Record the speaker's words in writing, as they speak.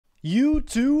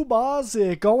YouTube, Oz,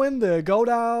 going. The Goat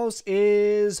House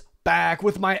is back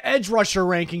with my edge rusher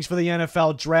rankings for the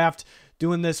NFL draft.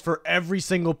 Doing this for every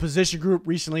single position group.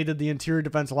 Recently did the interior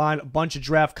defense line. A bunch of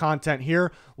draft content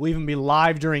here. We'll even be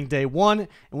live during day one. And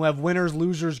we'll have winners,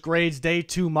 losers, grades, day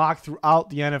two mock throughout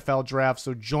the NFL draft.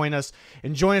 So join us.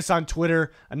 And join us on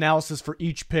Twitter. Analysis for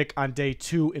each pick on day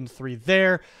 2 and 3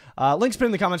 there. Links pinned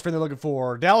in the comments for anything they're looking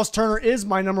for. Dallas Turner is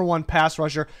my #1 pass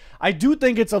rusher. I do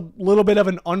think it's a little bit of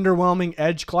an underwhelming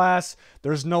edge class.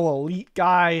 There's no elite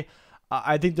guy.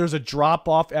 I think there's a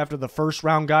drop-off after the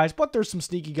first-round guys, but there's some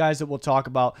sneaky guys that we'll talk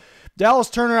about. Dallas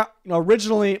Turner,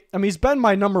 originally, he's been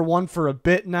my #1 for a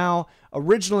bit now.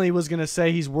 Originally was going to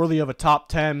say he's worthy of a top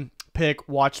 10 pick,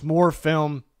 watch more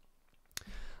film. I'm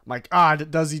like,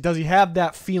 does he have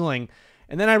that feeling?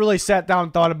 And then I really sat down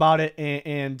and thought about it,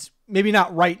 and maybe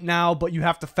not right now, but you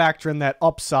have to factor in that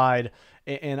upside.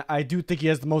 And I do think he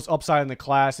has the most upside in the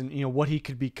class, and what he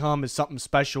could become is something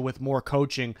special with more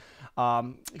coaching.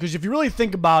 Because if you really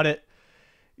think about it,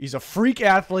 he's a freak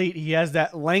athlete. He has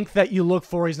that length that you look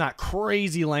for. He's not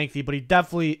crazy lengthy, but he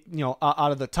definitely,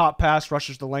 out of the top pass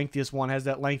rushers, the lengthiest one, has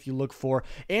that length you look for.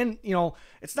 And,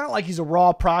 it's not like he's a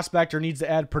raw prospect or needs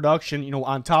to add production,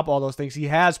 on top of all those things. He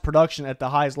has production at the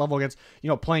highest level against,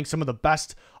 playing some of the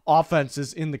best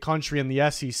offenses in the country in the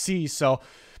SEC. So,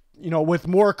 with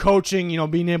more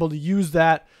coaching, being able to use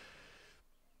that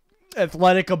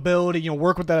athletic ability,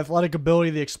 work with that athletic ability,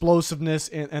 the explosiveness,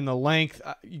 and the length,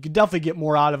 you could definitely get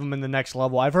more out of him in the next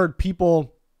level. I've heard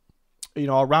people,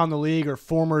 around the league or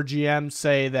former GMs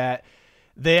say that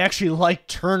they actually like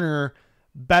Turner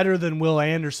better than Will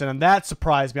Anderson, and that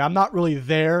surprised me. I'm not really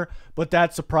there, but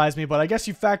that surprised me. But I guess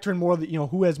you factor in more that,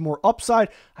 who has more upside.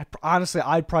 Honestly,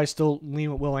 I'd probably still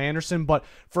lean with Will Anderson, but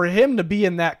for him to be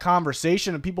in that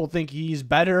conversation and people think he's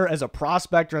better as a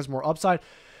prospect or has more upside,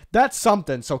 that's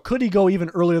something. So could he go even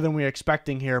earlier than we were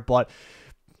expecting here? But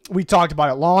we talked about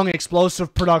it. Long,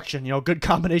 explosive production. Good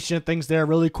combination of things there.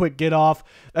 Really quick get off.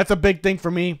 That's a big thing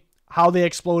for me. How they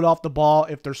explode off the ball.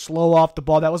 If they're slow off the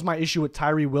ball. That was my issue with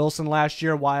Tyree Wilson last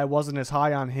year. Why I wasn't as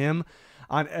high on him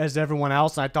as everyone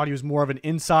else. And I thought he was more of an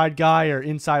inside guy or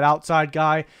inside-outside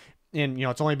guy. And,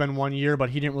 it's only been 1 year,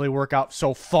 but he didn't really work out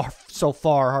so far.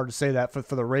 Hard to say that for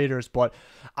the Raiders. But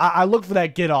I look for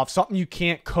that get-off, something you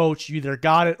can't coach. You either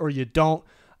got it or you don't.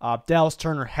 Dallas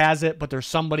Turner has it, but there's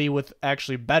somebody with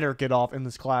actually better get-off in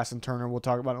this class than Turner. We'll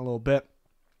talk about it in a little bit.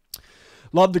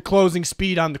 Love the closing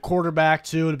speed on the quarterback,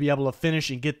 too, to be able to finish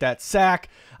and get that sack.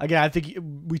 Again, I think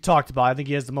we talked about it. I think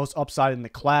he has the most upside in the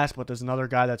class, but there's another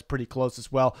guy that's pretty close as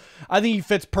well. I think he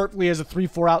fits perfectly as a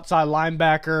 3-4 outside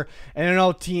linebacker. And I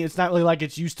know it's not really like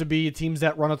it used to be. Teams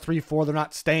that run a 3-4, they're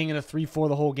not staying in a 3-4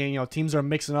 the whole game. Teams are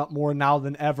mixing up more now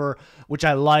than ever, which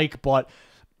I like, but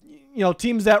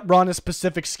teams that run a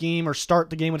specific scheme or start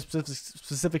the game with a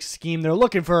specific scheme, they're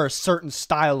looking for a certain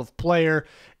style of player.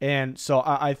 And so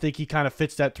I think he kind of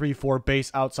fits that 3-4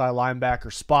 base outside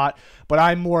linebacker spot. But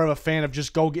I'm more of a fan of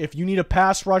just go, if you need a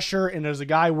pass rusher and there's a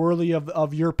guy worthy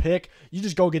of your pick, you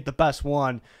just go get the best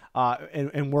one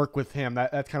and work with him.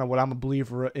 That's kind of what I'm a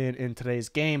believer in today's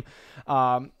game.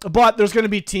 But there's going to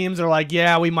be teams that are like,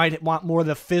 yeah, we might want more of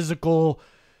the physical,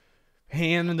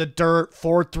 hand in the dirt,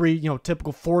 4-3,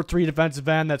 typical 4-3 defensive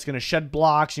end that's going to shed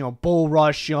blocks, bull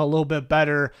rush, a little bit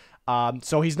better.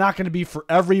 So he's not going to be for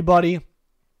everybody.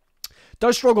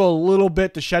 Does struggle a little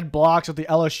bit to shed blocks with the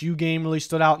LSU game, really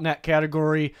stood out in that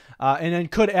category. And then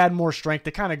could add more strength.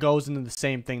 It kind of goes into the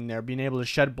same thing there, being able to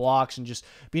shed blocks and just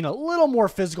being a little more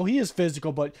physical. He is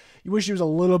physical, but you wish he was a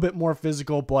little bit more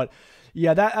physical. But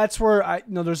yeah, that's where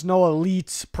there's no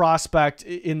elite prospect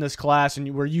in this class,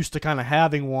 and we're used to kind of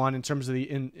having one in terms of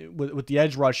with the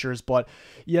edge rushers. But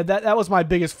yeah, that was my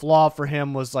biggest flaw for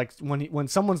him, was like when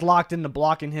someone's locked into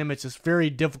blocking him, it's just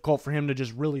very difficult for him to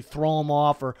just really throw him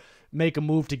off or make a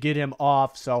move to get him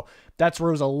off. So that's where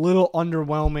it was a little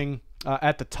underwhelming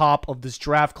at the top of this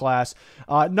draft class.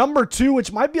 Number 2,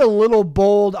 which might be a little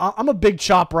bold. I'm a big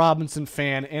Chop Robinson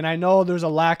fan, and I know there's a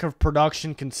lack of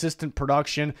production, consistent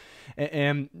production,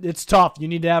 and it's tough. You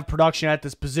need to have production at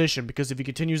this position, because if he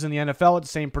continues in the NFL at the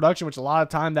same production, which a lot of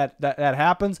time that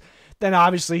happens, then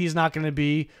obviously he's not going to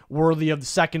be worthy of the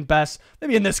second best,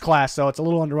 maybe in this class. So it's a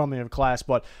little underwhelming of a class,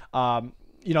 but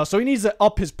so he needs to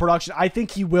up his production. I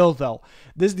think he will, though.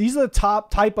 These are the top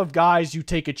type of guys you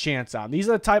take a chance on. These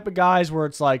are the type of guys where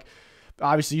it's like,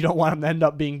 obviously you don't want them to end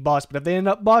up being bust, but if they end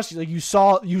up bust, like you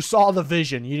saw the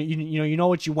vision. You know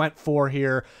what you went for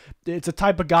here. It's a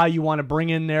type of guy you want to bring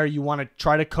in there. You want to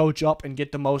try to coach up and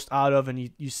get the most out of, and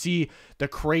you see the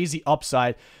crazy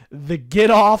upside. The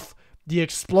get off The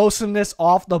explosiveness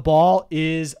off the ball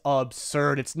is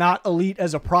absurd. It's not elite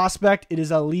as a prospect. It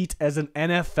is elite as an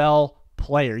NFL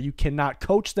player. You cannot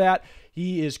coach that.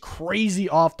 He is crazy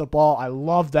off the ball. I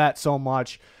love that so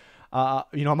much.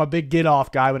 I'm a big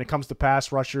get-off guy when it comes to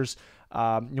pass rushers.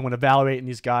 When evaluating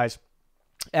these guys.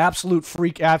 Absolute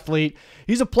freak athlete.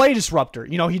 He's a play disruptor.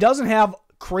 He doesn't have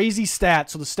crazy stats,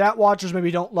 so the stat watchers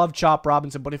maybe don't love Chop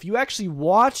Robinson, but if you actually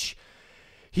watch,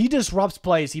 he disrupts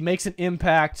plays. He makes an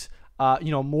impact,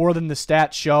 more than the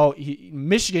stats show.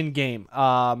 Michigan game,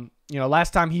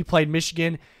 last time he played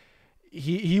Michigan,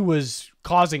 he was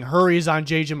causing hurries on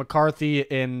J.J. McCarthy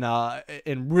in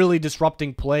really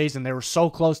disrupting plays, and they were so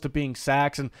close to being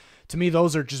sacks. And to me,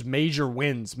 those are just major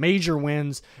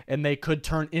wins, and they could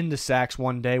turn into sacks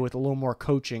one day with a little more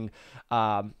coaching.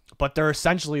 But they're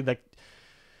essentially they're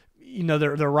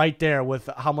right there with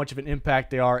how much of an impact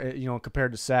they are,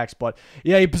 compared to sacks. But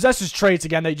yeah, he possesses traits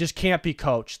again that just can't be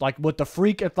coached. Like with the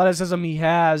freak athleticism he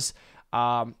has.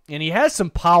 And he has some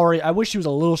power. I wish he was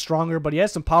a little stronger, but he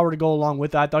has some power to go along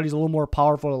with it. I thought he's a little more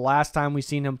powerful the last time we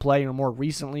seen him play, more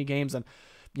recently games than,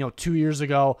 2 years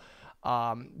ago.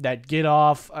 That get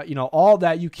off, all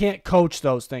that. You can't coach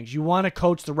those things. You want to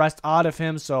coach the rest out of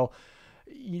him, so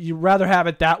you'd rather have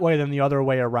it that way than the other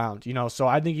way around, So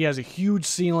I think he has a huge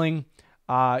ceiling.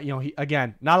 He,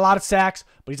 again, not a lot of sacks,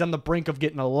 but he's on the brink of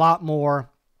getting a lot more.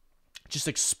 Just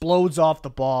explodes off the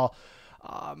ball.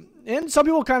 And some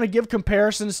people kind of give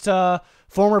comparisons to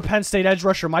former Penn State edge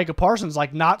rusher Micah Parsons,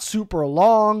 like not super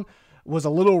long, was a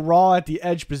little raw at the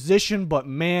edge position, but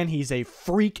man, he's a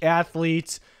freak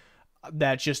athlete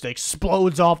that just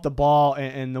explodes off the ball,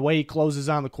 and the way he closes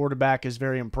on the quarterback is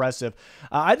very impressive.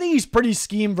 I think he's pretty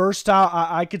scheme versatile.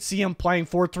 I could see him playing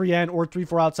 4-3 end or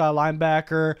 3-4 outside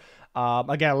linebacker.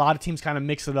 Again, a lot of teams kind of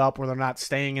mix it up where they're not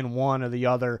staying in one or the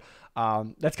other.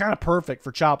 That's kind of perfect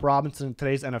for Chop Robinson in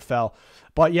today's NFL.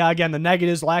 But yeah, again, the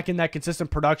negatives, lacking that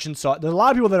consistent production. So there's a lot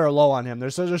of people that are low on him.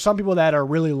 There's some people that are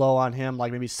really low on him,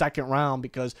 like maybe second round,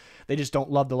 because they just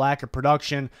don't love the lack of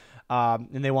production. And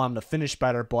they want him to finish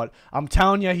better. But I'm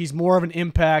telling you, he's more of an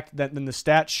impact than the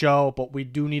stats show, but we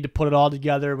do need to put it all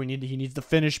together. He needs to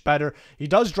finish better. He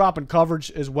does drop in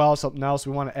coverage as well, something else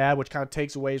we want to add, which kind of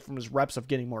takes away from his reps of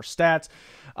getting more stats.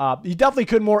 He definitely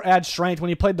could more add strength when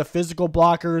he played the physical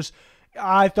blockers.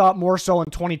 I thought more so in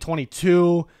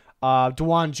 2022.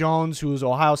 DeJuan Jones, who was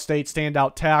Ohio State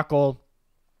standout tackle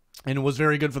and was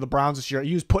very good for the Browns this year,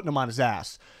 he was putting him on his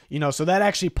ass. So that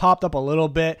actually popped up a little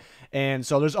bit. And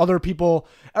so there's other people.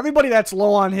 Everybody that's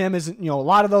low on him is, a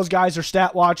lot of those guys are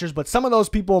stat watchers, but some of those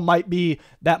people might be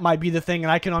the thing,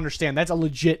 and I can understand. That's a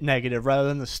legit negative rather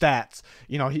than the stats.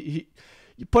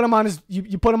 You put him on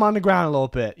you put him on the ground a little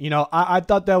bit. I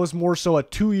thought that was more so a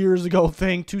 2 seasons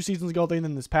ago thing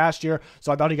than this past year.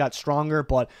 So I thought he got stronger,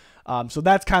 but so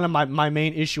that's kind of my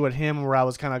main issue with him, where I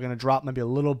was kind of going to drop maybe a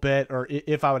little bit, or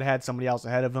if I would have had somebody else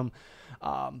ahead of him.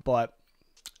 But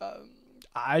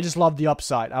I just love the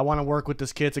upside. I want to work with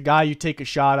this kid. It's a guy you take a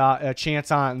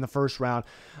chance on in the first round.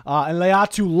 And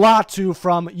Latu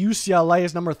from UCLA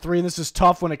is number 3. And this is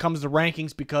tough when it comes to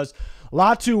rankings, because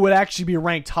Latu would actually be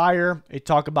ranked higher. They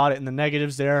talk about it in the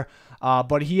negatives there.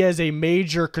 But he has a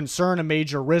major concern, a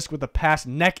major risk with a past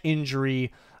neck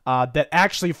injury that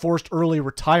actually forced early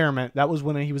retirement. That was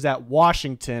when he was at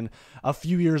Washington a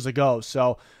few years ago.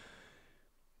 So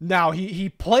now, he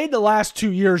played the last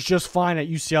 2 years just fine at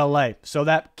UCLA, so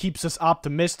that keeps us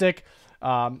optimistic.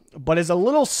 But it's a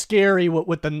little scary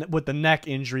with the neck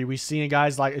injury. We see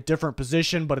guys like a different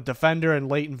position, but a defender and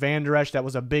Leighton Vander Esch, that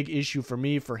was a big issue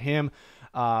for him.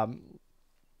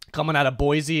 Coming out of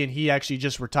Boise, and he actually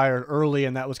just retired early,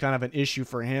 and that was kind of an issue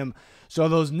for him. So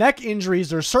those neck injuries,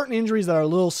 there are certain injuries that are a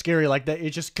little scary like that. It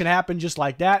just can happen just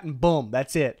like that, and boom,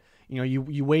 that's it.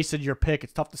 You wasted your pick.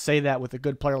 It's tough to say that with a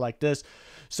good player like this.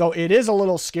 So it is a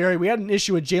little scary. We had an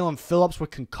issue with Jalen Phillips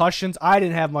with concussions. I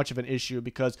didn't have much of an issue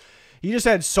because he just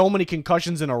had so many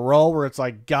concussions in a row where it's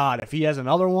like, God, if he has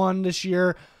another one this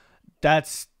year,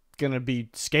 that's going to be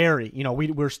scary.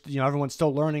 We're everyone's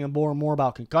still learning more and more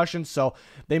about concussions. So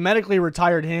they medically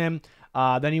retired him.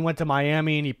 Then he went to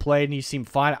Miami and he played and he seemed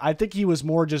fine. I think he was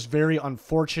more just very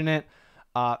unfortunate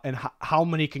and how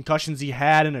many concussions he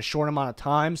had in a short amount of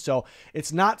time. So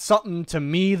it's not something to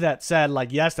me that said,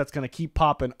 like, yes, that's going to keep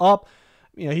popping up.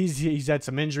 He's had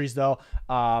some injuries, though.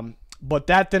 But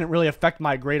that didn't really affect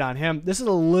my grade on him. This is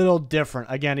a little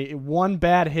different. Again, one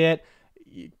bad hit,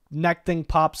 neck thing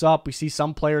pops up. We see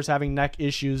some players having neck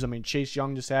issues. I mean, Chase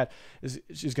Young is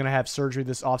going to have surgery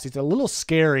this offseason. It's a little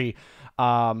scary.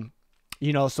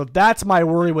 So that's my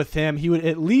worry with him. He would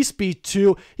at least be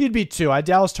 2. He'd be 2.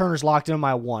 Dallas Turner's locked in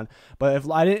my 1. But if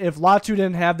Latu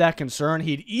didn't have that concern,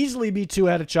 he'd easily be 2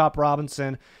 ahead of Chop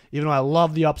Robinson, even though I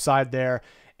love the upside there.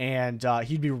 And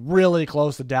he'd be really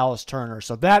close to Dallas Turner.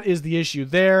 So that is the issue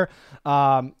there.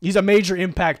 He's a major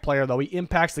impact player, though. He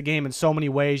impacts the game in so many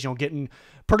ways, getting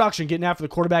production, getting after the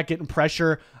quarterback, getting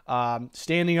pressure,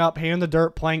 standing up, hand in the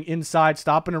dirt, playing inside,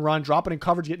 stopping and run, dropping in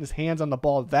coverage, getting his hands on the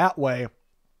ball that way.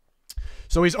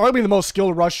 So he's arguably the most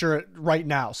skilled rusher right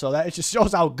now. So that it just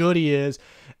shows how good he is.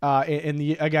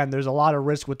 Again, there's a lot of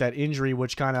risk with that injury,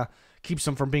 which kind of keeps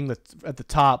him from being at the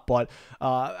top. But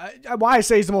why I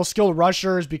say he's the most skilled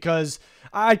rusher is because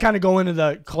I kind of go into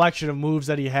the collection of moves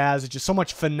that he has. It's just so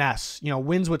much finesse.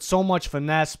 Wins with so much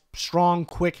finesse, strong,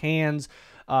 quick hands.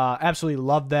 Absolutely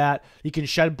love that. He can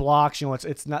shed blocks.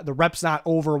 It's not, the rep's not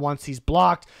over once he's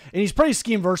blocked, and he's pretty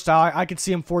scheme versatile. I could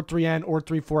see him 4-3 end or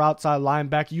 3-4 outside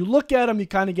linebacker. You look at him, you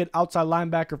kind of get outside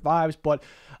linebacker vibes, but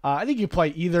I think you play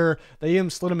either. They even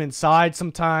slid him inside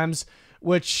sometimes,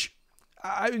 which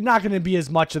not going to be as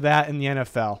much of that in the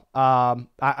NFL.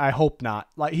 I hope not.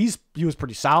 He was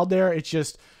pretty solid there. It's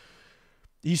just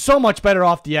he's so much better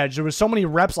off the edge. There was so many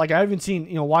reps. I haven't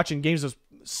seen watching games of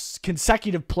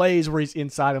consecutive plays where he's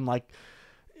inside. I'm like,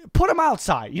 put him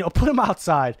outside. Put him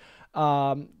outside.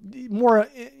 More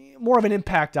of an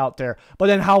impact out there. But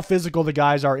then how physical the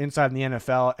guys are inside in the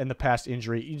NFL and the past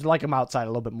injury, you'd like him outside a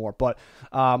little bit more. But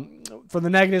for the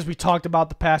negatives, we talked about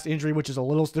the past injury, which is a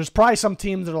little. There's probably some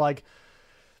teams that are like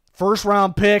first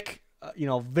round pick,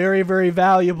 very, very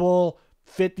valuable.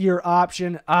 5th-year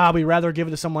option. We'd rather give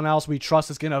it to someone else we trust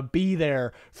is going to be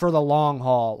there for the long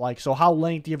haul. So how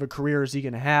lengthy of a career is he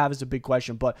going to have is a big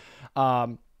question. But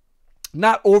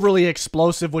not overly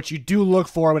explosive, which you do look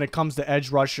for when it comes to edge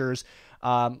rushers.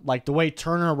 Like the way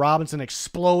Turner and Robinson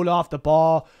explode off the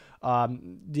ball.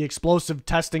 The explosive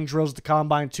testing drills at the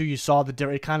combine, too, you saw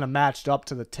it kind of matched up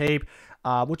to the tape.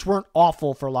 Which weren't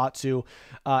awful for Latu.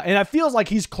 And it feels like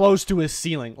he's close to his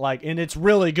ceiling. And it's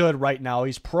really good right now.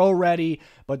 He's pro-ready,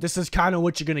 but this is kind of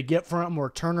what you're going to get from him,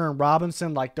 where Turner and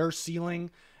Robinson, their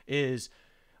ceiling is...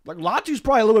 Latu's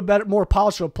probably a little bit better, more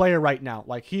polished of a player right now.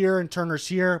 Here and Turner's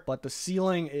here, but the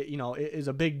ceiling, is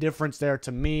a big difference there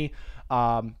to me.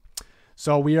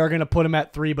 So we are going to put him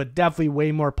at 3, but definitely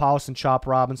way more polished than Chop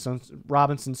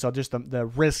Robinson. So just the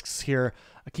risks here,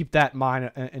 I keep that in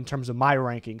mind in terms of my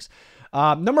rankings.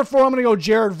 Number 4, I'm going to go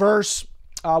Jared Verse,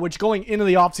 which going into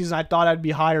the offseason, I thought I'd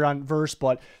be higher on Verse,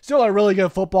 but still a really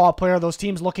good football player. Those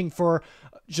teams looking for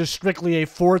just strictly a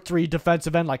 4-3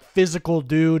 defensive end, physical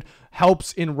dude,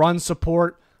 helps in run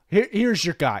support. Here's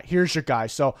your guy.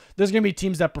 So there's going to be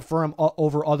teams that prefer him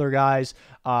over other guys.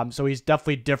 So he's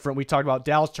definitely different. We talked about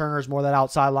Dallas Turner's more that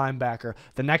outside linebacker.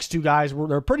 The next 2 guys,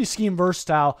 they're pretty scheme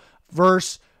versatile.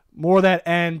 Verse, more that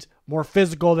end, more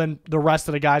physical than the rest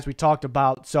of the guys we talked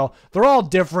about. So they're all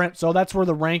different. So that's where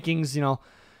the rankings,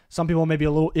 some people may be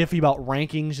a little iffy about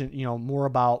rankings and, more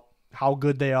about how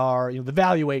good they are, the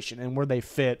valuation and where they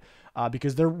fit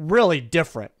because they're really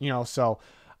different, so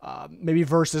maybe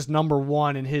versus number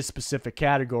 1 in his specific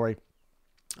category.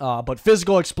 But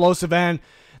physical, explosive end,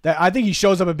 that I think he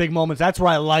shows up at big moments. That's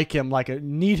where I like him. I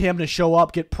need him to show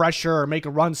up, get pressure, or make a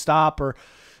run stop, or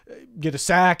get a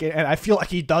sack, and I feel like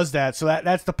he does that. So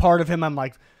that's the part of him I'm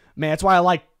like, man, that's why I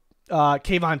like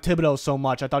Kayvon Thibodeau so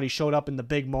much. I thought he showed up in the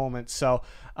big moments. So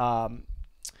a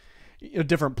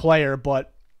different player,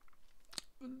 but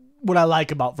what I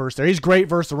like about Verse there, he's great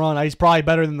versus the run. He's probably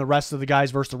better than the rest of the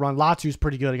guys versus the run. Latu's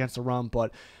pretty good against the run,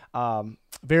 but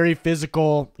very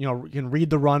physical, can read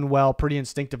the run well, pretty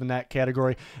instinctive in that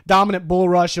category. Dominant bull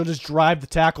rush, he'll just drive the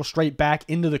tackle straight back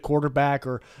into the quarterback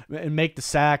and make the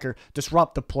sack or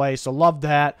disrupt the play. So love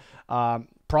that.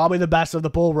 Probably the best of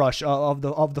the bull rush of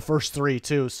the first 3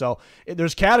 too. So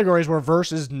there's categories where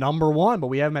Verse is number 1, but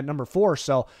we have him at number 4.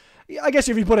 So I guess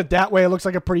if you put it that way, it looks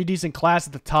like a pretty decent class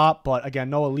at the top, but again,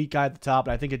 no elite guy at the top,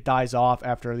 and I think it dies off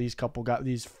after these 4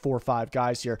 or 5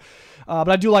 guys here. But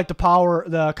I do like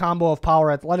the combo of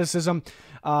power athleticism.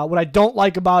 What I don't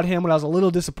like about him, what I was a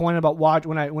little disappointed about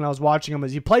when I was watching him,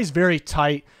 is he plays very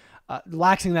tight,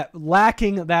 lacking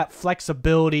that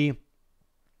flexibility.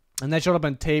 And that showed up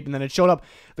on tape, and then it showed up.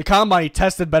 The combine, he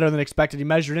tested better than expected. He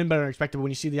measured in better than expected. But when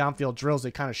you see the on-field drills,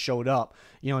 they kind of showed up,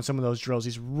 in some of those drills.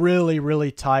 He's really,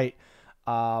 really tight,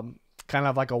 kind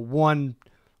of like a one,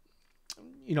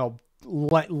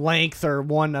 length or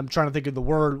one, I'm trying to think of the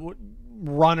word,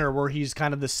 runner, where he's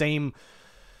kind of the same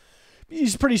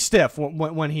he's pretty stiff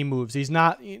when he moves. He's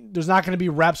not. There's not going to be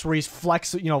reps where he's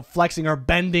flexing or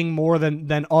bending more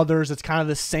than others. It's kind of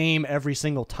the same every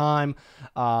single time.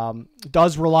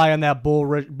 Does rely on that bull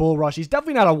rush. He's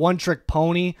definitely not a one-trick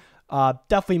pony.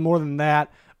 Definitely more than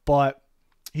that. But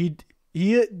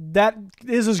that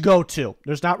is his go-to.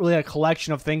 There's not really a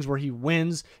collection of things where he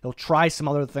wins. He'll try some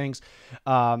other things.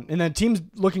 And then teams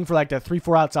looking for like that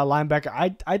 3-4 outside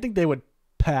linebacker, I think they would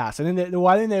pass. And then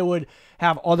I think they would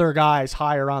have other guys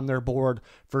higher on their board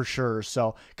for sure.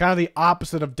 So kind of the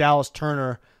opposite of Dallas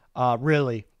Turner,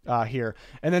 really, here.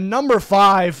 And then number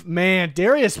 5, man,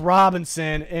 Darius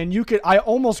Robinson. And I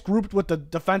almost grouped with the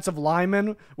defensive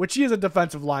lineman, which he is a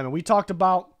defensive lineman. We talked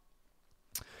about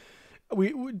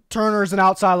Turner's an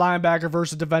outside linebacker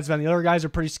versus defensive end. The other guys are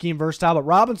pretty scheme versatile, but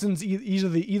Robinson's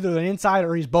either an inside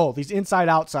or he's both. He's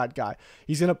inside-outside guy.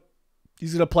 He's gonna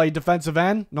play defensive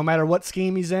end no matter what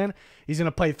scheme he's in. He's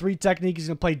gonna play 3 technique. He's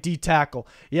gonna play D tackle.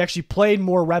 He actually played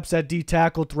more reps at D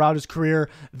tackle throughout his career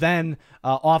than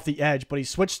off the edge, but he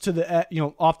switched to the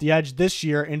off the edge this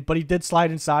year. But he did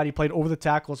slide inside. He played over the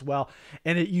tackle as well,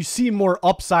 and you see more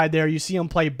upside there. You see him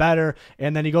play better,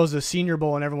 and then he goes to the Senior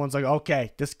Bowl, and everyone's like,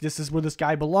 okay, this is where this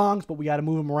guy belongs, but we got to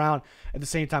move him around at the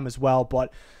same time as well.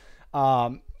 But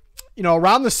around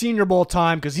the Senior Bowl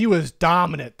time, because he was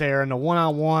dominant there in the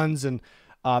one-on-ones, and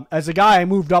as a guy, I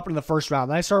moved up in the first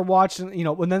round. And I started watching,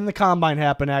 when then the combine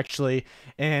happened, actually,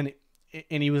 and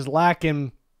he was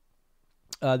lacking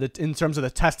in terms of the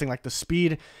testing, like the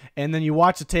speed. And then you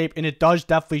watch the tape, and it does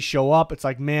definitely show up. It's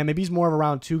like, man, maybe he's more of a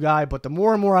round 2 guy, but the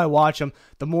more and more I watch him,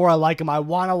 the more I like him. I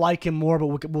want to like him more,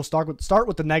 but we'll start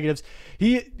with the negatives.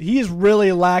 He is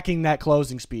really lacking that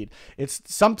closing speed. It's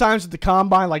sometimes at the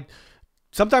combine,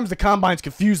 sometimes the combine's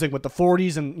confusing with the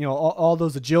 40s and all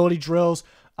those agility drills.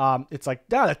 It's like,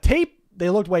 the tape, they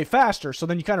looked way faster. So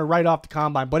then you kind of write off the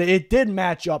combine, but it did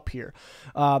match up here,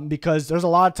 because there's a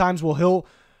lot of times where he'll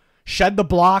shed the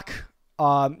block,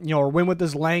 or win with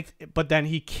his length, but then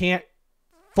he can't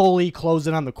fully close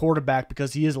in on the quarterback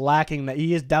because he is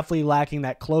definitely lacking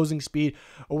that closing speed,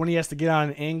 or when he has to get on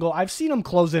an angle. I've seen him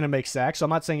close in and make sacks, so I'm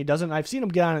not saying he doesn't. I've seen him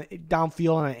get on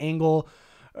downfield on an angle,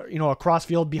 across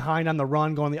field behind on the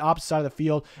run, going the opposite side of the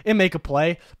field and make a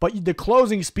play. But the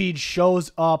closing speed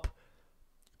shows up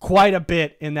quite a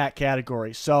bit in that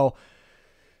category. So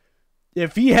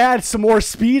if he had some more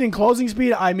speed and closing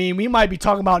speed, we might be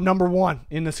talking about number 1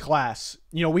 in this class.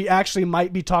 We actually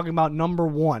might be talking about number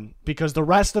 1 because the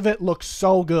rest of it looks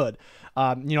so good.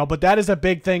 But that is a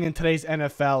big thing in today's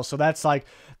NFL. So that's like,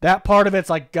 that part of it's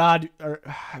like, God,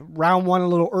 round 1 a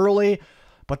little early,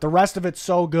 but the rest of it's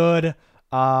so good.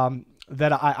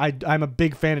 That I'm a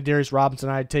big fan of Darius Robinson.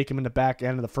 I'd take him in the back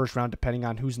end of the first round, depending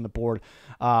on who's in the board.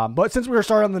 But since we were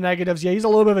starting on the negatives, he's a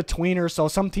little bit of a tweener. So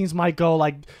some teams might go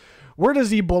like, where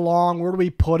does he belong? Where do we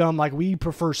put him? Like, we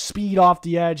prefer speed off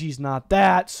the edge. He's not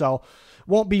that. So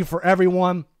won't be for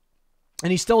everyone.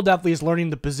 And he still definitely is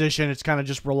learning the position. It's kind of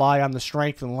just rely on the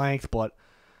strength and length, but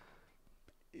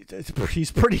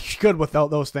he's pretty good without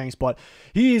those things. But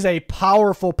he's a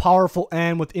powerful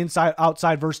end with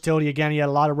inside-outside versatility. Again, he had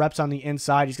a lot of reps on the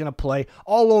inside. He's going to play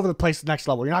all over the place at the next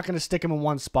level. You're not going to stick him in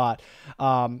one spot.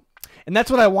 And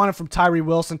that's what I wanted from Tyree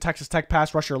Wilson, Texas Tech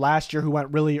pass rusher last year, who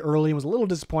went really early and was a little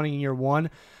disappointing in year 1.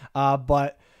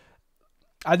 But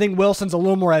I think Wilson's a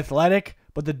little more athletic.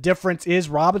 But the difference is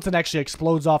Robinson actually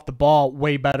explodes off the ball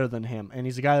way better than him. And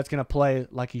he's a guy that's going to play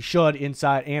like he should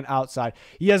inside and outside.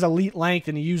 He has elite length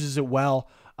and he uses it well.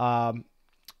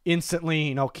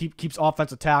 Instantly, keeps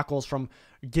offensive tackles from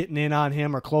getting in on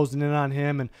him or closing in on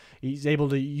him. And he's able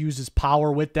to use his power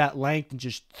with that length and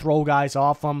just throw guys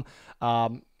off him.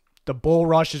 The bull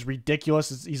rush is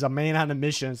ridiculous. He's a man on a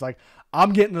mission. It's like,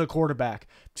 I'm getting to the quarterback.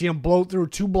 See him blow through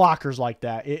 2 blockers like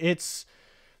that.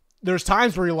 There's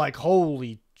times where you're like,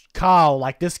 holy cow,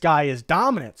 like this guy is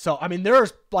dominant. So,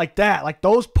 there's like that, like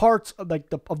those parts of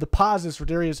of the positives for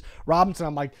Darius Robinson.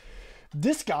 I'm like,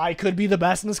 this guy could be the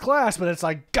best in this class, but it's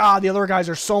like, God, the other guys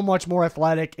are so much more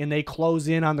athletic and they close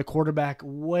in on the quarterback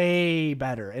way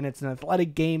better. And it's an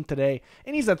athletic game today,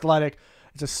 and he's athletic.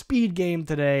 It's a speed game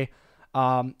today.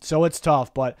 So it's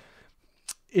tough, but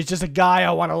it's just a guy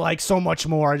I want to like so much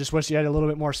more. I just wish he had a little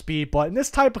bit more speed, but in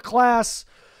this type of class,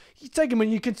 you take him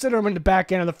and you consider him in the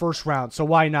back end of the first round, so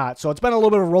why not? So it's been a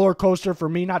little bit of a roller coaster for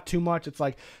me, not too much. It's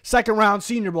like second round,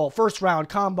 Senior Bowl, first round,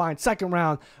 Combine, second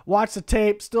round, watch the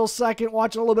tape, still second,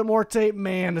 watching a little bit more tape.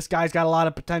 Man, this guy's got a lot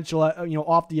of potential,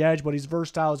 off the edge, but he's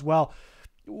versatile as well.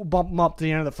 We'll bump him up to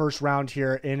the end of the first round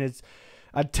here, and it's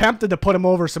attempted to put him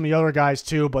over some of the other guys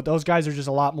too, but those guys are just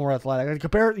a lot more athletic.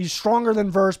 He's stronger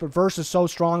than Verse, but Verse is so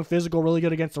strong, physical, really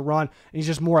good against the run, and he's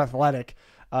just more athletic.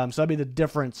 So that'd be the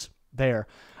difference there.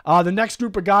 The next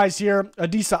group of guys here,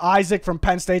 Adisa Isaac from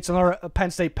Penn State's another Penn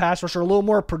State pass rusher, a little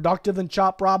more productive than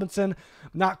Chop Robinson.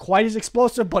 Not quite as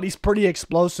explosive, but he's pretty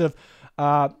explosive.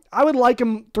 I would like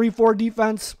him 3-4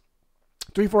 defense,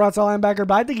 3-4 outside linebacker,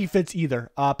 but I think he fits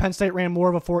either. Penn State ran more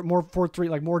of a 4-3,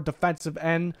 like more defensive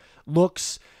end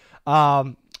looks.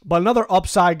 But another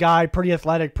upside guy, pretty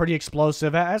athletic, pretty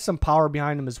explosive, has some power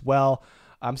behind him as well.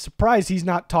 I'm surprised he's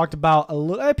not talked about a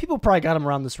little. People probably got him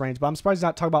around this range, but I'm surprised he's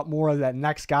not talking about more of that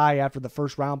next guy after the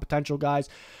first round potential guys.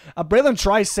 Bralen,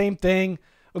 Trice, same thing.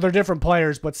 Well, they're different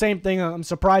players, but same thing. I'm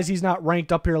surprised he's not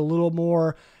ranked up here a little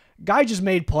more. Guy just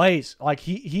made plays. Like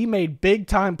he made big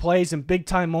time plays and big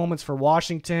time moments for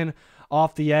Washington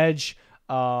off the edge.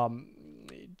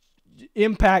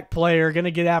 Impact player, gonna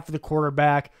get after the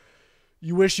quarterback.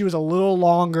 You wish he was a little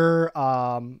longer.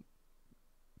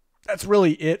 That's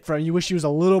really it for him. You wish he was a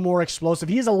little more explosive.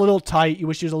 He's a little tight. You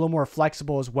wish he was a little more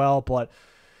flexible as well, but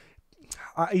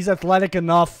he's athletic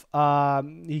enough.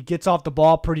 He gets off the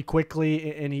ball pretty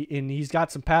quickly, and he's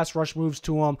got some pass rush moves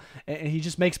to him, and he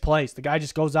just makes plays. The guy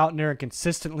just goes out in there and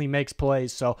consistently makes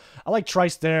plays. So I like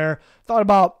Trice there. Thought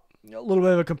about a little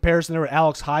bit of a comparison there with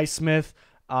Alex Highsmith.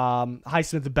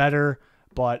 Highsmith better,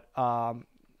 but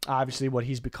obviously what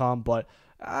he's become, but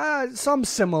some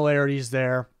similarities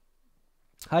there.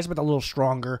 Highsmith a little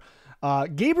stronger.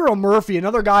 Gabriel Murphy,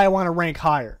 another guy I want to rank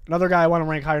higher. Another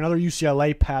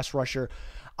UCLA pass rusher.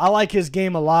 I like his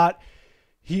game a lot.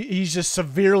 He's just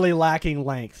severely lacking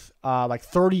length. Like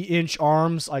 30-inch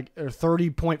arms, like or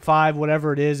 30.5,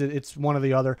 whatever it is. It's one or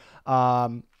the other.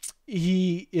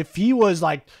 If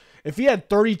he had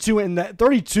 32, and that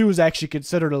 32 is actually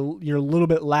considered you're a little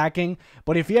bit lacking.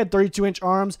 But if he had 32-inch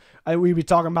arms, we'd be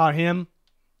talking about him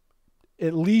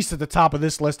at least at the top of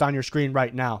this list on your screen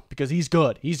right now, because he's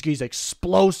good. He's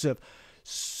explosive,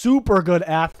 super good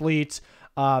athlete.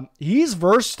 He's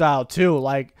versatile too.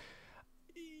 Like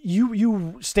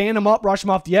you stand him up, rush him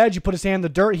off the edge, you put his hand in the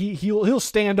dirt, he'll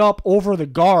stand up over the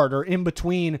guard or in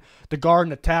between the guard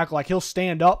and the tackle. Like he'll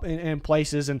stand up in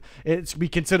places, and it's be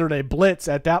considered a blitz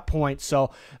at that point. So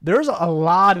there's a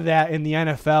lot of that in the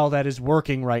NFL that is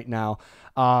working right now.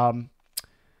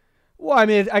 Well, I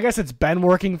mean, I guess it's been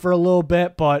working for a little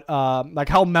bit, but like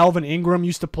how Melvin Ingram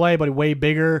used to play, but way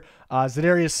bigger.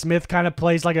 Darius Smith kind of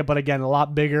plays like it, but again, a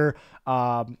lot bigger.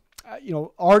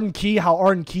 Arden Key, how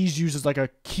Arden Key's used as like a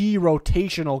key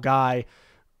rotational guy.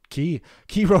 Key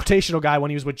rotational guy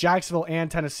when he was with Jacksonville and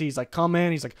Tennessee. He's like, come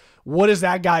in. He's like, what is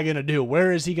that guy going to do?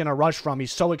 Where is he going to rush from?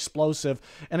 He's so explosive.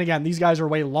 And again, these guys are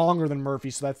way longer than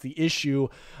Murphy, so that's the issue.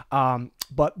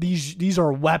 But these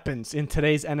are weapons in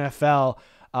today's NFL.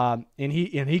 And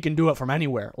he can do it from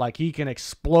anywhere. Like he can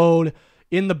explode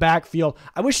in the backfield.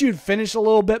 I wish he'd finish a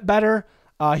little bit better.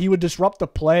 He would disrupt the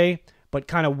play, but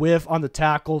kind of whiff on the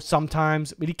tackle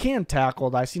sometimes. But he can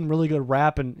tackle. I've seen really good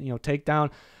wrap and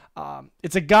takedown.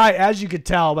 It's a guy, as you could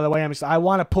tell by the way I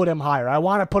want to put him higher. I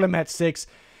want to put him at 6.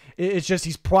 It's just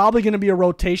he's probably going to be a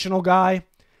rotational guy,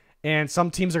 and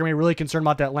some teams are going to be really concerned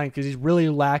about that length because he's really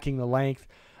lacking the length.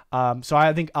 So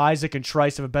I think Isaac and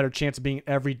Trice have a better chance of being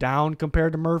every down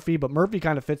compared to Murphy, but Murphy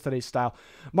kind of fits today's style.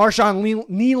 Marshawn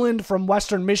Kneelan from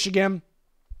Western Michigan,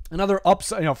 another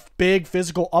upside, big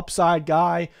physical upside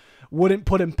guy. Wouldn't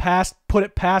put it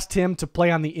past him to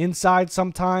play on the inside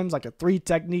sometimes, like a 3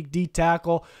 technique D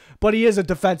tackle, but he is a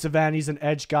defensive end. He's an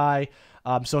edge guy,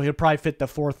 so he'll probably fit the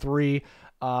 4-3.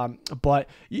 But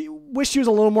you wish he was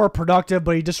a little more productive,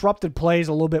 but he disrupted plays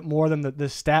a little bit more than the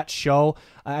stats show.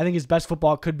 I think his best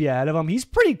football could be ahead of him. He's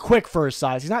pretty quick for his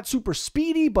size. He's not super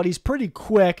speedy, but he's pretty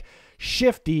quick,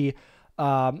 shifty,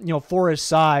 for his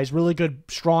size. Really good,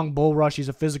 strong bull rush. He's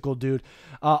a physical dude.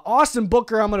 Austin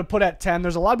Booker, I'm going to put at 10.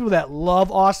 There's a lot of people that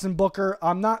love Austin Booker.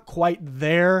 I'm not quite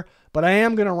there, but I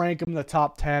am going to rank him in the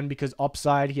top 10 because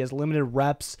upside. He has limited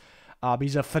reps.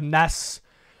 He's a finesse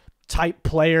type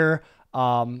player.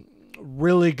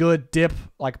 Really good dip,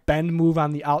 like bend move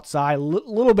on the outside.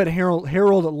 Little bit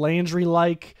Harold Landry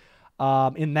like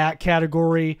in that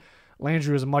category.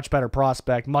 Landry was a much better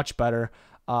prospect, much better.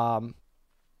 But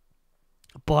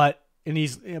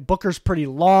Booker's pretty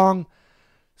long,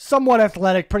 somewhat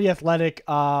athletic, pretty athletic.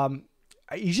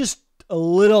 He's just a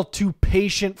little too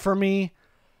patient for me.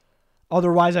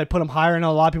 Otherwise, I'd put him higher. I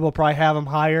know a lot of people probably have him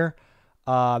higher.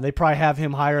 They probably have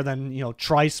him higher than,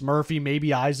 Trice, Murphy,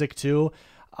 maybe Isaac too.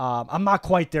 I'm not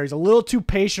quite there. He's a little too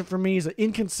patient for me. He's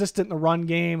inconsistent in the run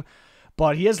game,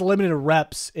 but he has limited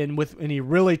reps, and he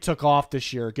really took off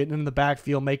this year, getting in the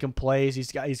backfield, making plays.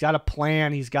 He's got a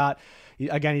plan. He's got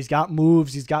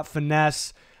moves. He's got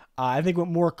finesse. I think with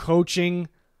more coaching,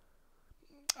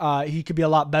 he could be a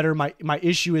lot better. My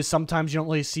issue is sometimes you don't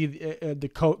really see the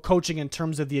coaching in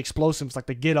terms of the explosives, like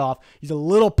the get off. He's a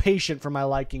little patient for my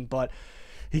liking, but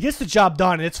he gets the job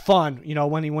done. And it's fun,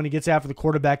 when he gets after the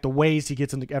quarterback, the ways he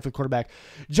gets after the quarterback.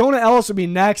 Jonah Ellis would be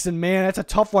next, and man, that's a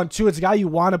tough one too. It's a guy you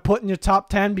want to put in your top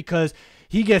 10 because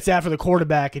he gets after the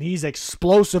quarterback, and he's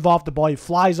explosive off the ball. He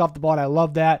flies off the ball, and I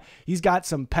love that. He's got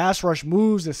some pass rush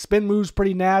moves. His spin moves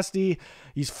pretty nasty.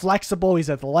 He's flexible. He's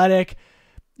athletic.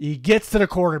 He gets to the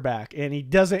quarterback, and he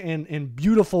does it in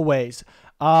beautiful ways.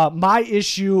 My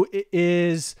issue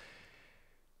is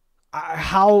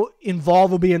how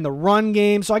involved will be in the run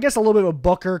game. So I guess a little bit of a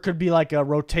Booker could be like a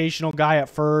rotational guy at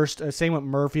first. Same with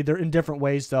Murphy. They're in different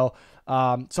ways, though.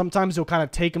 Sometimes he'll kind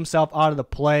of take himself out of the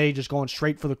play, just going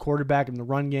straight for the quarterback in the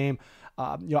run game.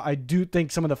 I do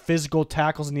think some of the physical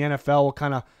tackles in the NFL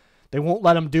will they won't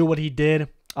let him do what he did.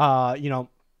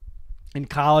 In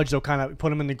college, they'll kind of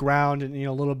put him in the ground and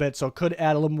a little bit, so it could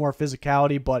add a little more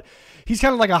physicality. But he's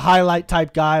kind of like a highlight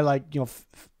type guy, like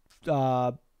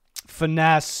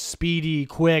finesse, speedy,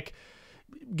 quick,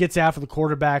 gets after the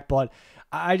quarterback. But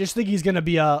I just think he's going to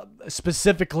be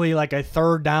specifically like a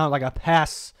third down, like a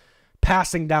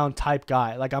passing down type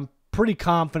guy. Like I'm pretty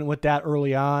confident with that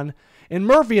early on. And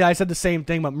Murphy, I said the same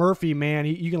thing, but Murphy, man,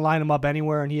 you can line him up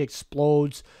anywhere and he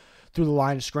explodes through the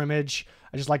line of scrimmage.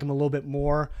 I just like him a little bit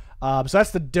more. So that's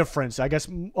the difference. I guess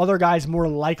other guys more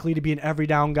likely to be an every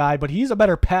down guy, but he's a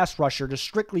better pass rusher, just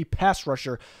strictly pass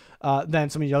rusher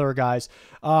than some of the other guys.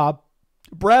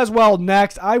 Braswell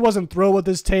next. I wasn't thrilled with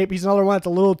this tape. He's another one that's a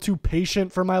little too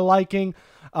patient for my liking,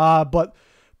 but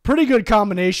pretty good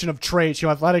combination of traits,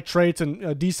 athletic traits and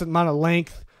a decent amount of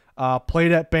length.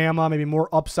 Played at Bama, maybe more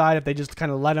upside if they just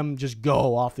kind of let him just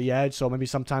go off the edge. So maybe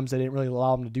sometimes they didn't really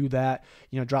allow him to do that,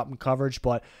 drop him coverage.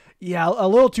 But yeah, a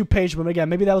little too patient. But again,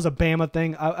 maybe that was a Bama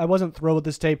thing. I wasn't thrilled with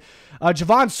this tape.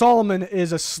 Javon Solomon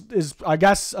is I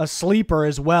guess a sleeper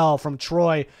as well from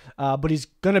Troy, but he's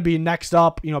going to be next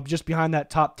up, just behind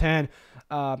that top 10.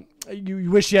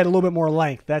 You wish he had a little bit more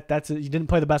length. That's it. He didn't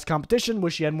play the best competition.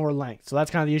 Wish he had more length. So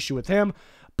that's kind of the issue with him.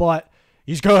 But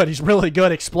he's good. He's really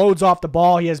good. Explodes off the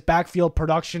ball. He has backfield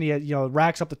production. He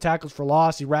racks up the tackles for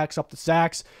loss. He racks up the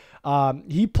sacks.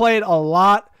 He played a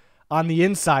lot on the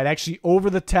inside, actually over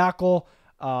the tackle,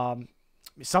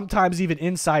 sometimes even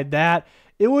inside that.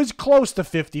 It was close to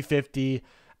 50-50.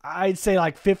 I'd say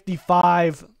like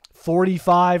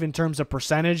 55-45 in terms of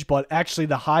percentage, but actually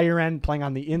the higher end playing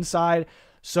on the inside.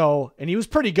 So, and he was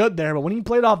pretty good there, but when he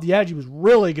played off the edge, he was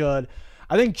really good.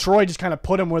 I think Troy just kind of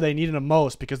put him where they needed him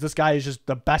most because this guy is just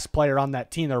the best player on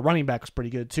that team. Their running back was pretty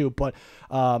good too, but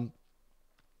it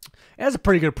has a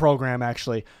pretty good program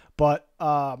actually. But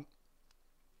so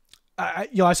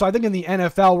I think in the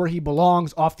NFL where he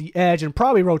belongs off the edge and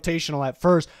probably rotational at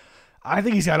first, I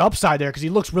think he's got upside there because he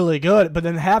looks really good. But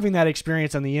then having that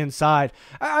experience on the inside,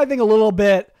 I think a little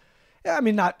bit,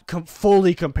 not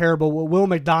fully comparable with Will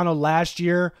McDonald last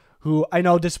year, who I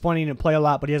know disappointing didn't play a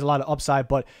lot, but he has a lot of upside.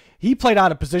 But he played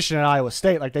out of position at Iowa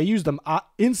State. Like they used him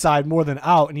inside more than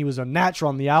out, and he was a natural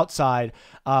on the outside.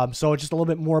 So it's just a little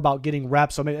bit more about getting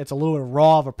reps. So maybe it's a little bit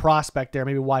raw of a prospect there,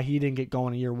 maybe why he didn't get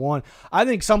going in year one. I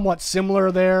think somewhat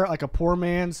similar there, like a poor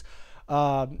man's,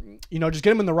 just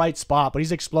get him in the right spot. But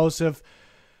he's explosive,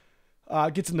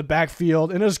 gets in the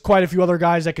backfield. And there's quite a few other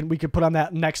guys that we could put on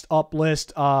that next up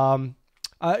list.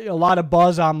 A lot of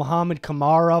buzz on Muhammad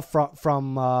Kamara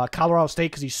from Colorado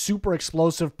State because he's super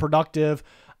explosive, productive,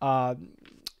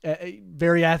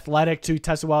 very athletic too. He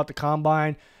tested well at the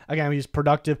combine. Again, he's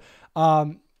productive,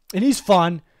 and he's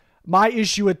fun. My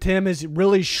issue with him is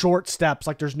really short steps.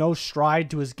 Like there's no stride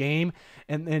to his game,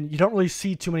 and you don't really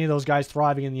see too many of those guys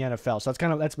thriving in the NFL. So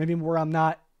that's maybe where I'm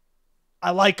not. I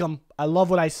like him. I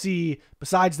love what I see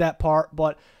besides that part,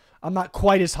 but I'm not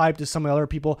quite as hyped as some of the other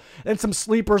people. And some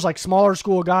sleepers like smaller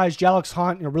school guys, Jalix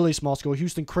Hunt, really small school,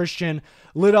 Houston Christian,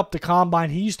 lit up the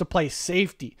combine. He used to play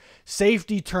safety.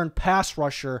 Safety turned pass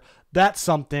rusher. That's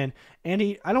something. And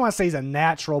I don't want to say he's a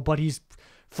natural, but he's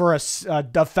for a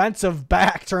defensive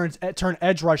back turn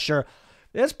edge rusher.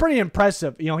 It's pretty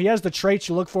impressive. He has the traits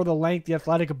you look for, the length, the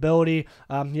athletic ability.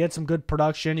 He had some good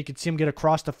production. You could see him get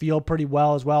across the field pretty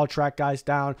well as well, track guys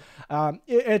down.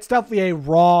 It's definitely a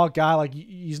raw guy. Like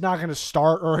he's not going to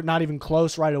start or not even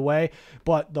close right away,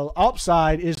 but the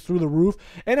upside is through the roof.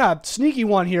 And a sneaky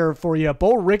one here for you,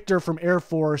 Bo Richter from Air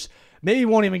Force. Maybe he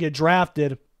won't even get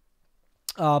drafted,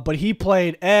 but he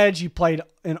played edge. He played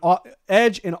an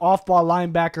edge and off-ball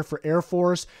linebacker for Air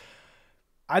Force.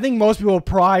 I think most people will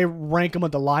probably rank him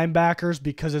with the linebackers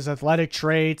because his athletic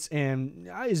traits and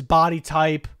his body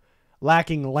type,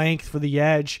 lacking length for the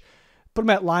edge. Put him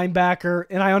at linebacker,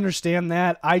 and I understand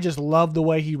that. I just love the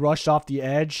way he rushed off the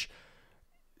edge.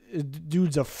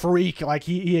 Dude's a freak. Like,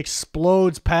 he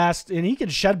explodes past, and he can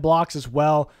shed blocks as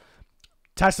well.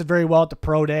 Tested very well at the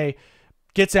pro day.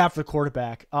 Gets after the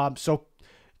quarterback. So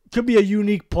could be a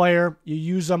unique player. You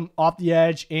use him off the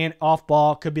edge and off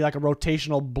ball. Could be like a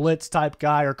rotational blitz type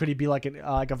guy, or could he be like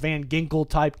a Van Ginkel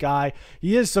type guy?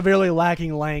 He is severely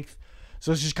lacking length,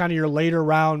 so it's just kind of your later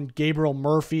round Gabriel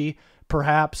Murphy,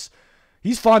 perhaps.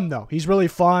 He's fun, though. He's really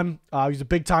fun. He's a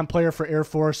big-time player for Air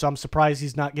Force, so I'm surprised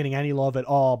he's not getting any love at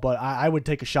all. But I would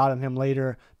take a shot on him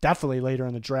later, definitely later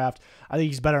in the draft. I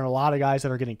think he's better than a lot of guys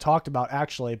that are getting talked about,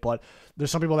 actually. But there's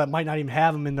some people that might not even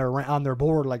have him on their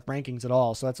board, like rankings at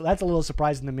all. So that's a little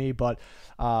surprising to me. But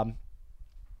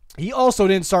he also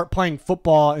didn't start playing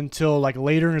football until like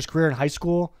later in his career in high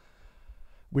school.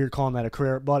 Weird calling that a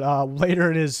career, but later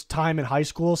in his time in high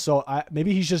school, so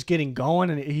maybe he's just getting going,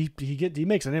 and he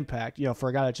makes an impact, for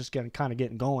a guy that's just getting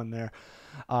going there,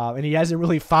 and he hasn't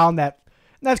really found that.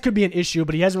 That could be an issue,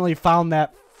 but he hasn't really found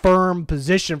that firm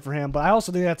position for him. But I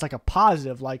also think that's like a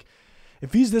positive. Like,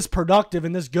 if he's this productive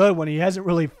and this good when he hasn't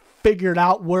really figured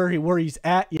out where he's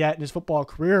at yet in his football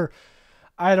career,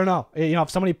 I don't know. If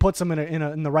somebody puts him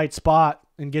in the right spot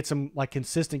and gets him like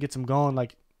consistent, gets him going,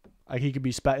 like he could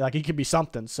be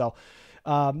something. So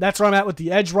that's where I'm at with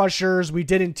the edge rushers. We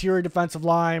did interior defensive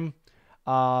line.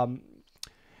 And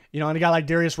a guy like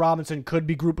Darius Robinson could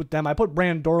be grouped with them. I put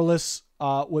Brand Dorless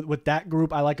with that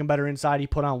group. I like him better inside. He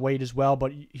put on weight as well,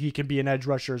 but he can be an edge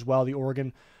rusher as well, the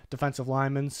Oregon defensive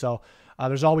lineman. So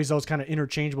there's always those kind of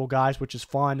interchangeable guys, which is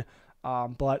fun.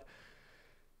 But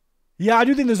yeah, I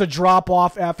do think there's a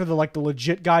drop-off after the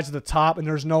legit guys at the top, and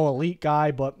there's no elite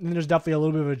guy, but then there's definitely a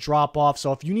little bit of a drop-off.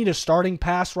 So if you need a starting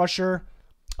pass rusher,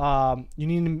 you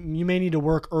may need to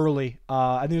work early.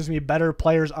 I think there's going to be better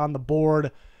players on the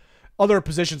board. Other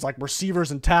positions like receivers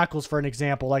and tackles, for an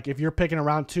example, like if you're picking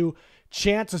around 2,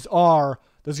 chances are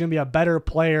there's going to be a better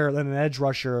player than an edge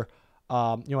rusher,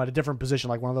 at a different position,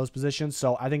 like one of those positions.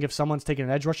 So I think if someone's taking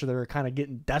an edge rusher, they're kind of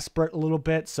getting desperate a little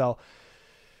bit. So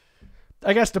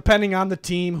I guess depending on the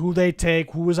team, who they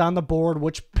take, who is on the board,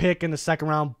 which pick in the second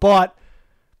round. But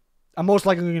I'm most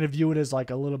likely going to view it as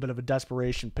like a little bit of a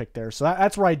desperation pick there. So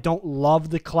that's where I don't love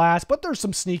the class, but there's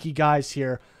some sneaky guys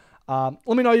here. Let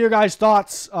me know your guys'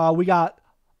 thoughts. We got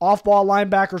off-ball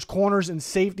linebackers, corners, and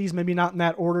safeties, maybe not in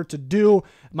that order to do.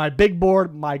 My big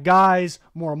board, my guys,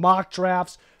 more mock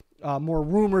drafts, more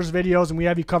rumors videos, and we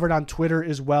have you covered on Twitter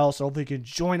as well. So hopefully you can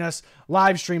join us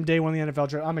live stream day one of the NFL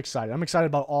draft. I'm excited. I'm excited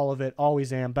about all of it.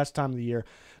 Always am. Best time of the year.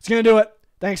 It's going to do it.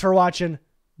 Thanks for watching.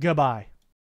 Goodbye.